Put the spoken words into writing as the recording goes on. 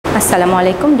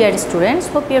Assalamualaikum dear students,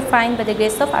 hope you are fine by the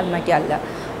grace of Almighty Allah.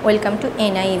 Welcome to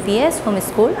NIEVS Home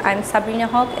School. I am Sabreena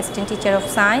Haque, assistant teacher of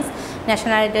science,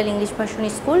 National Idol English Version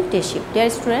School, Day Shift. Dear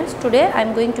students, today I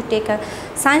am going to take a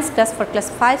science class for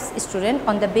class 5 student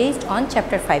on the based on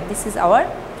chapter 5. This is our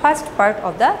first part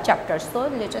of the chapter. So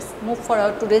let us move for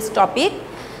our today's topic.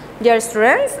 Dear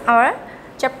students, our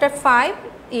chapter 5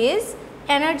 is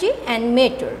energy and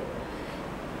matter.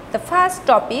 The first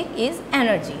topic is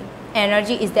energy.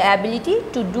 Energy is the ability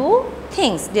to do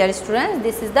things. Dear students,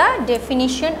 this is the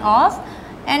definition of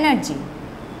energy.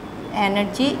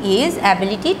 Energy is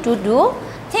ability to do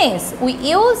things. We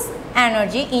use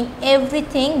energy in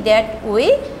everything that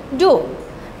we do.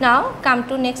 Now come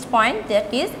to next point,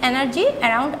 that is energy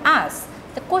around us.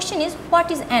 The question is, what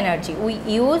is energy? We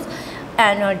use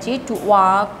energy to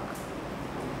walk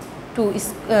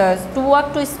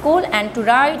to school and to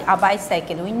ride a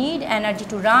bicycle. We need energy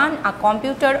to run a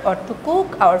computer or to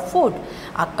cook our food.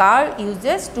 A car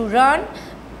uses to run.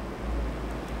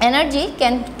 Energy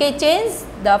can change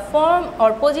the form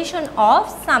or position of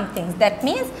something. That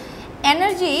means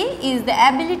energy is the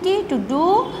ability to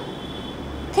do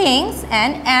things,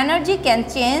 and energy can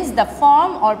change the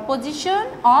form or position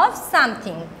of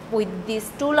something. With these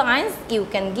two lines you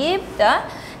can give the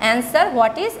answer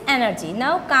what is energy.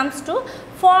 Now comes to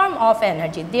form of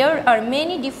energy. There are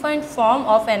many different form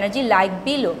of energy like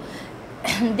below.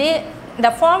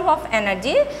 The form of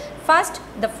energy, first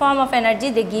the form of energy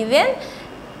they given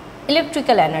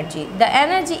electrical energy. The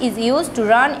energy is used to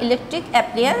run electric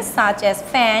appliances such as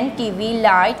fan, TV,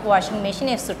 light, washing machine,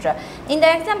 etc. In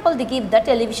the example they give the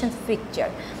television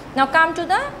picture. Now come to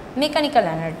the mechanical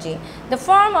energy. The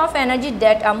form of energy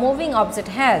that a moving object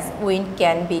has. Wind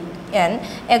can be an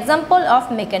example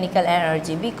of mechanical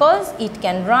energy because it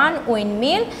can run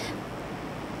windmill,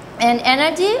 and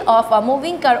energy of a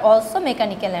moving car also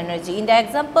mechanical energy. In the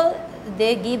example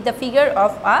they give the figure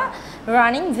of a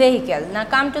running vehicle. Now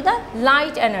come to the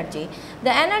light energy.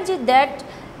 The energy that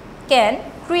can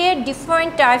create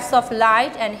different types of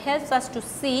light and helps us to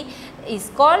see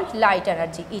is called light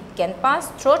energy. It can pass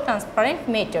through transparent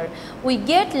matter. We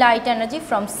get light energy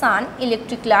from sun,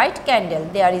 electric light, candle.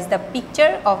 There is the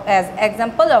picture of as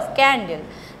example of candle.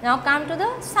 Now come to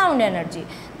the sound energy.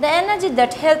 The energy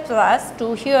that helps us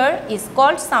to hear is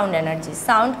called sound energy.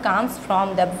 Sound comes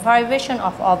from the vibration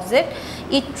of object.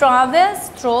 It travels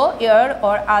through air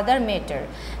or other matter.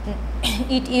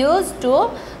 It used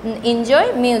to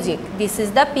enjoy music. This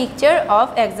is the picture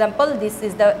of example. This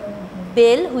is the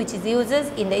bell which is used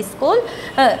in the school,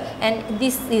 and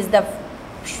this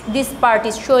part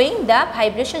is showing the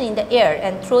vibration in the air,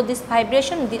 and through this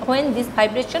vibration, when this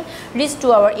vibration reaches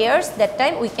to our ears, that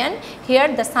time we can hear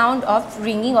the sound of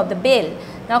ringing of the bell.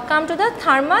 Now come to the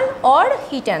thermal or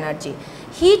heat energy.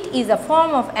 Heat is a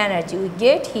form of energy. We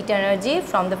get heat energy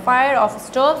from the fire of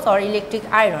stoves or electric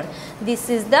iron. This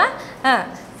is the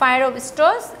fire of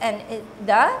stoves, and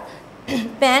the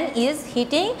pan is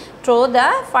heating through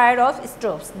the fire of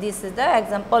stoves. This is the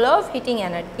example of heat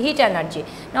energy.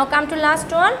 Now come to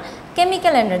last one,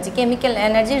 chemical energy. Chemical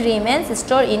energy remains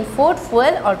stored in food,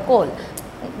 fuel or coal.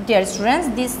 Dear students,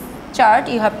 this chart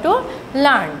you have to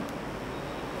learn.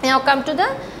 Now come to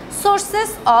the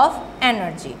sources of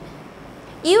energy.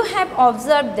 You have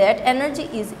observed that energy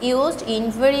is used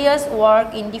in various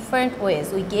work in different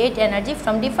ways. We get energy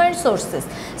from different sources.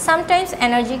 Sometimes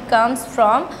energy comes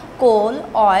from coal,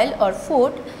 oil or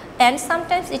food, and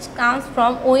sometimes it comes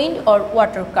from wind or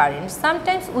water current.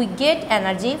 Sometimes we get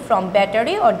energy from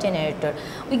battery or generator.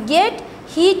 We get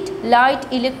heat, light,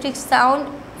 electric,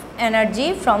 sound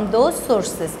energy from those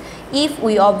sources. If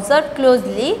we observe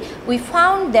closely, we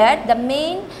found that the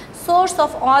main source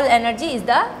of all energy is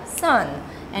the sun.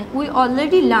 And we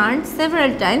already learned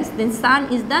several times the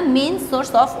sun is the main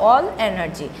source of all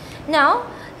energy. Now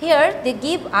here they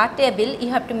give a table. You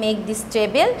have to make this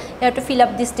table. You have to fill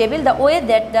up this table the way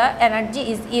that the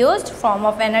energy is used, form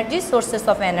of energy, sources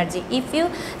of energy. If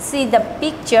you see the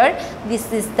picture,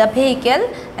 this is the vehicle,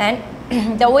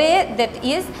 and the way that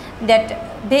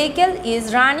vehicle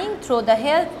is running through the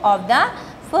help of the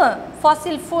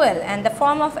fossil fuel, and the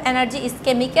form of energy is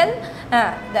chemical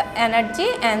the energy,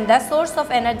 and the source of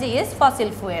energy is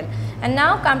fossil fuel. And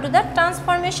now come to the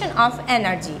transformation of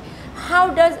energy. How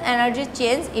does energy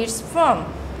change its form?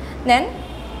 Then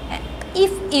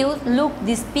if you look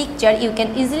this picture, you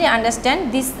can easily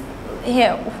understand this.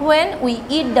 Here when we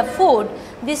eat the food,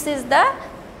 this is the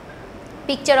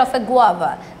picture of a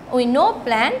guava. We know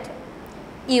plant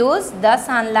use the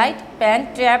sunlight,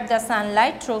 plant trap the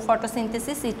sunlight through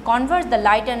photosynthesis. It converts the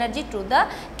light energy to the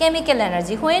chemical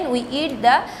energy. When we eat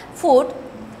the food,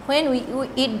 when we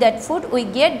eat that food, we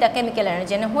get the chemical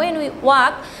energy, and when we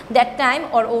walk that time,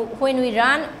 or when we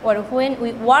run, or when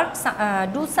we work,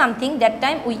 do something, that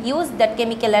time we use that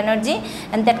chemical energy,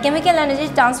 and that chemical energy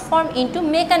transformed into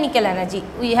mechanical energy.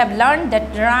 We have learned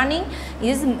that running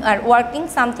is working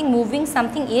something, moving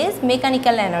something is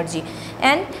mechanical energy,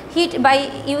 and heat, by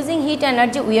using heat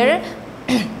energy we are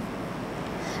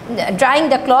drying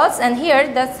the clothes, and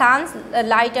here the sun's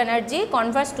light energy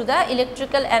converts to the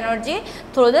electrical energy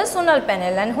through the solar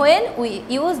panel. And when we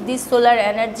use this solar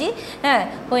energy,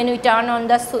 when we turn on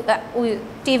the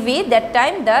TV, that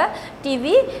time the TV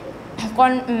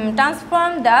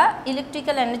transform the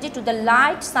electrical energy to the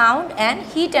light, sound and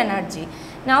heat energy.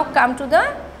 Now come to the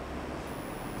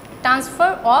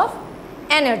transfer of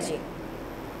energy.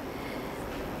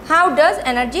 How does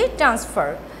energy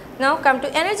transfer? Now come to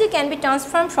energy can be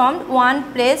transformed from one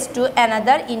place to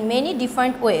another in many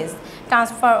different ways.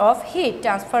 Transfer of heat.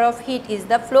 Transfer of heat is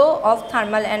the flow of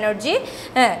thermal energy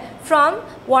from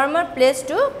warmer place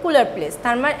to cooler place.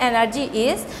 Thermal energy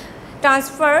is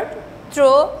transferred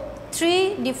through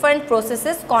three different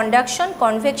processes: conduction,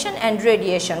 convection and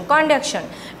radiation. Conduction.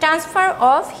 Transfer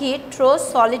of heat through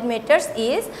solid matters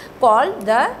is called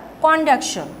the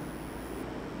conduction.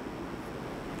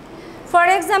 For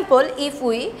example, if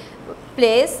we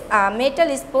place a metal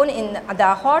spoon in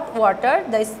the hot water,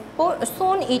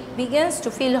 soon it begins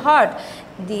to feel hot.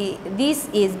 This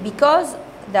is because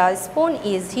the spoon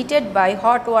is heated by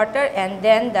hot water, and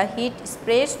then the heat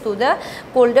spreads to the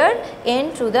colder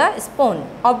end to the spoon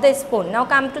of the spoon. Now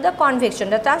come to the convection.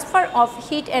 The transfer of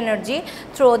heat energy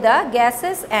through the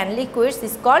gases and liquids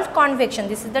is called convection.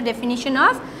 This is the definition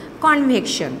of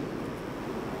convection.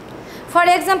 For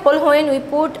example, when we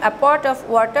put a pot of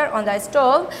water on the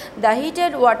stove, the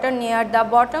heated water near the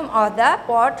bottom of the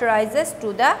pot rises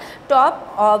to the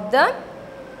top of the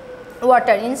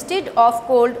water instead of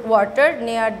cold water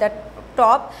near the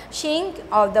top sink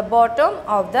of the bottom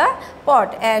of the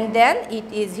pot, and then it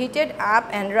is heated up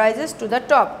and rises to the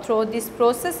top. Through this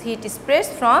process, heat spreads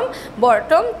from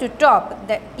bottom to top.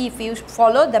 If you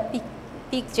follow the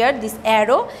picture, this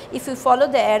arrow, if you follow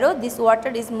the arrow, this water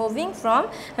is moving from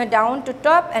down to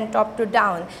top and top to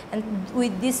down, and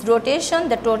with this rotation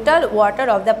the total water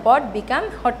of the pot become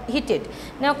heated.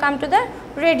 Now come to the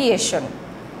radiation.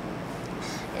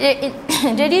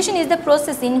 Radiation is the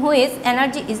process in which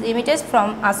energy is emitted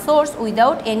from a source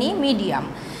without any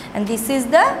medium, and this is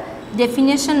the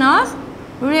definition of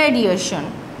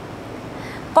radiation.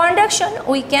 Conduction,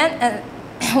 we can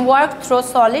work through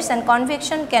solids, and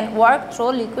convection can work through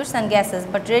liquids and gases,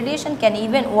 but radiation can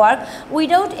even work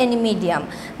without any medium.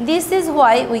 This is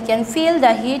why we can feel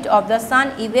the heat of the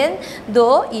sun even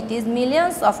though it is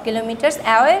millions of kilometers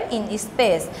away in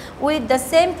space. With the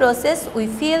same process, we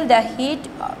feel the heat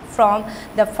from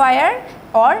the fire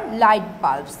or light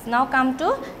bulbs. Now come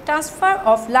to transfer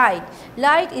of light.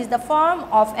 Light is the form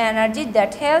of energy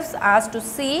that helps us to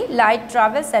see. Light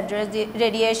travels at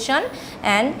radiation,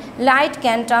 and light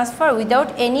can transfer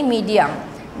without any medium.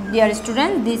 Dear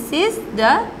students, this is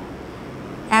the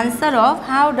answer of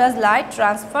how does light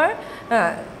transfer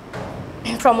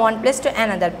from one place to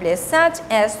another place, such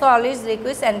as solids,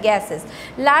 liquids and gases.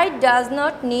 Light does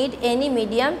not need any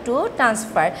medium to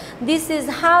transfer. This is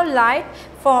how light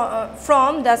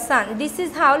from the sun. This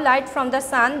is how light from the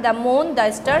sun, the moon,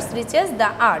 the stars reaches the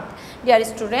earth. Dear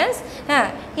students,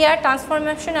 here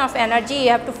transformation of energy, you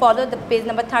have to follow the page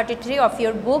number 33 of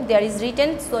your book. There is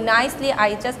written so nicely.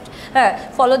 I just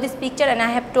follow this picture, and I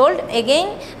have told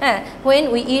again,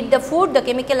 when we eat the food, the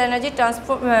chemical energy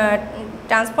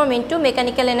transform into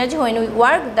mechanical energy. When we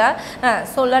work, the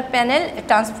solar panel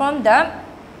transform the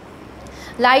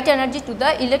light energy to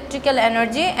the electrical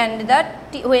energy, and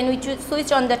when we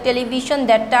switch on the television,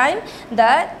 that time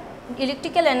the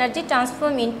electrical energy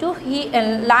transform into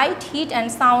light, heat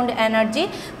and sound energy.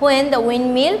 When the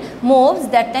windmill moves,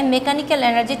 that time mechanical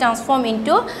energy transform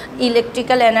into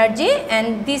electrical energy,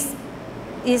 and this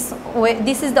is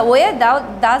the way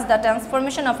thus the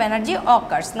transformation of energy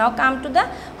occurs. Now come to the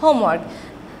homework.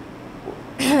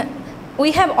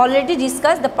 We have already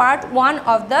discussed the part 1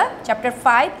 of the chapter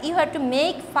 5. You have to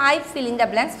make 5 fill in the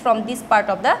blanks from this part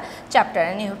of the chapter,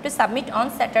 and you have to submit on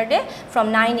Saturday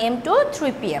from 9 am to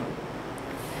 3 pm.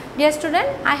 Dear student,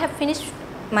 I have finished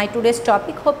my today's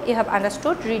topic. Hope you have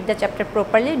understood. Read the chapter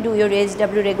properly, do your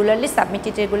HW regularly, submit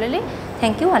it regularly.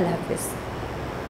 Thank you. Allah Hafiz.